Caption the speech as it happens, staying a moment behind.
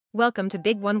Welcome to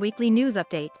BigONE Weekly News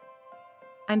Update.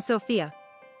 I'm Sophia.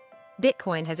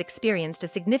 Bitcoin has experienced a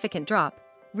significant drop,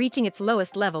 reaching its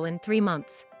lowest level in 3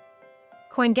 months.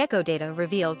 CoinGecko data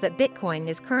reveals that Bitcoin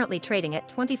is currently trading at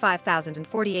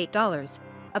 $25,048,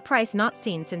 a price not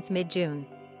seen since mid-June.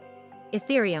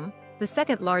 Ethereum, the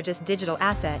second largest digital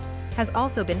asset, has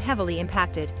also been heavily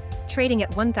impacted, trading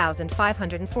at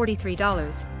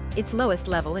 $1,543, its lowest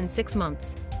level in 6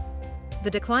 months. The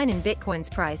decline in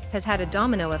Bitcoin's price has had a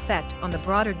domino effect on the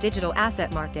broader digital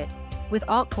asset market, with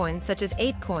altcoins such as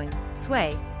ApeCoin,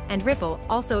 Sway, and Ripple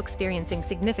also experiencing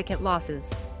significant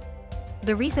losses.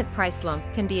 The recent price slump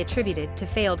can be attributed to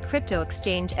failed crypto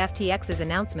exchange FTX's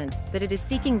announcement that it is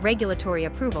seeking regulatory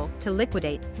approval to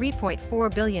liquidate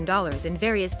 $3.4 billion in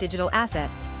various digital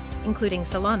assets, including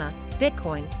Solana,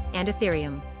 Bitcoin, and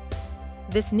Ethereum.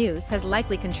 This news has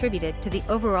likely contributed to the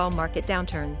overall market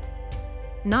downturn.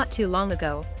 Not too long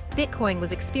ago, Bitcoin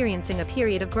was experiencing a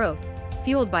period of growth,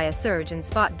 fueled by a surge in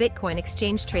spot Bitcoin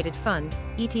exchange-traded fund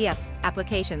 (ETF)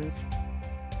 applications.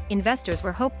 Investors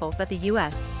were hopeful that the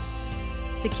U.S.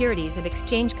 Securities and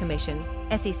Exchange Commission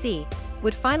 (SEC)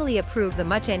 would finally approve the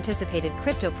much-anticipated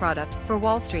crypto product for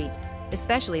Wall Street,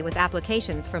 especially with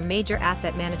applications from major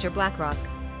asset manager BlackRock.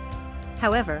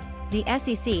 However, the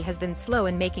SEC has been slow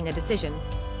in making a decision,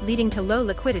 leading to low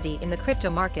liquidity in the crypto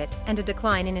market and a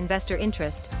decline in investor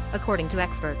interest, according to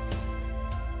experts.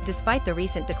 Despite the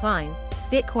recent decline,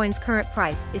 Bitcoin's current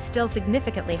price is still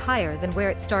significantly higher than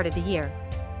where it started the year.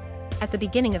 At the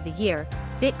beginning of the year,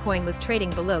 Bitcoin was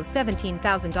trading below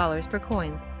 $17,000 per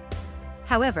coin.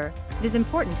 However, it is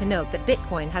important to note that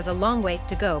Bitcoin has a long way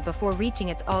to go before reaching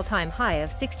its all-time high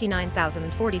of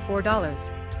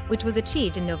 $69,044, which was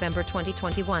achieved in November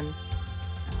 2021.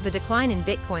 The decline in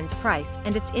Bitcoin's price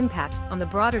and its impact on the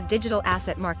broader digital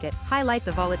asset market highlight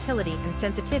the volatility and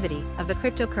sensitivity of the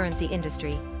cryptocurrency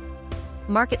industry.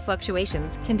 Market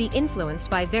fluctuations can be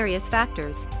influenced by various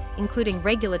factors, including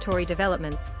regulatory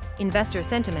developments, investor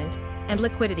sentiment, and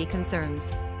liquidity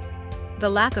concerns. The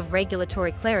lack of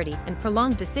regulatory clarity and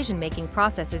prolonged decision-making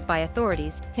processes by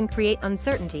authorities can create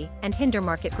uncertainty and hinder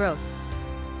market growth.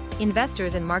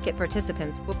 Investors and market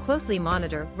participants will closely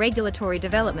monitor regulatory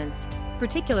developments,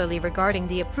 particularly regarding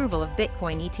the approval of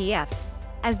Bitcoin ETFs,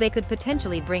 as they could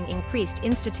potentially bring increased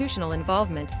institutional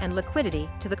involvement and liquidity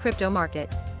to the crypto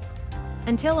market.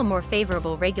 Until a more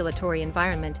favorable regulatory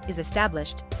environment is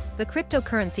established, the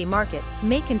cryptocurrency market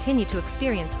may continue to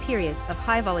experience periods of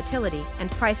high volatility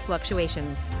and price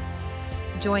fluctuations.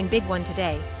 Join BigONE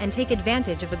today and take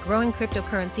advantage of the growing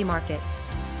cryptocurrency market.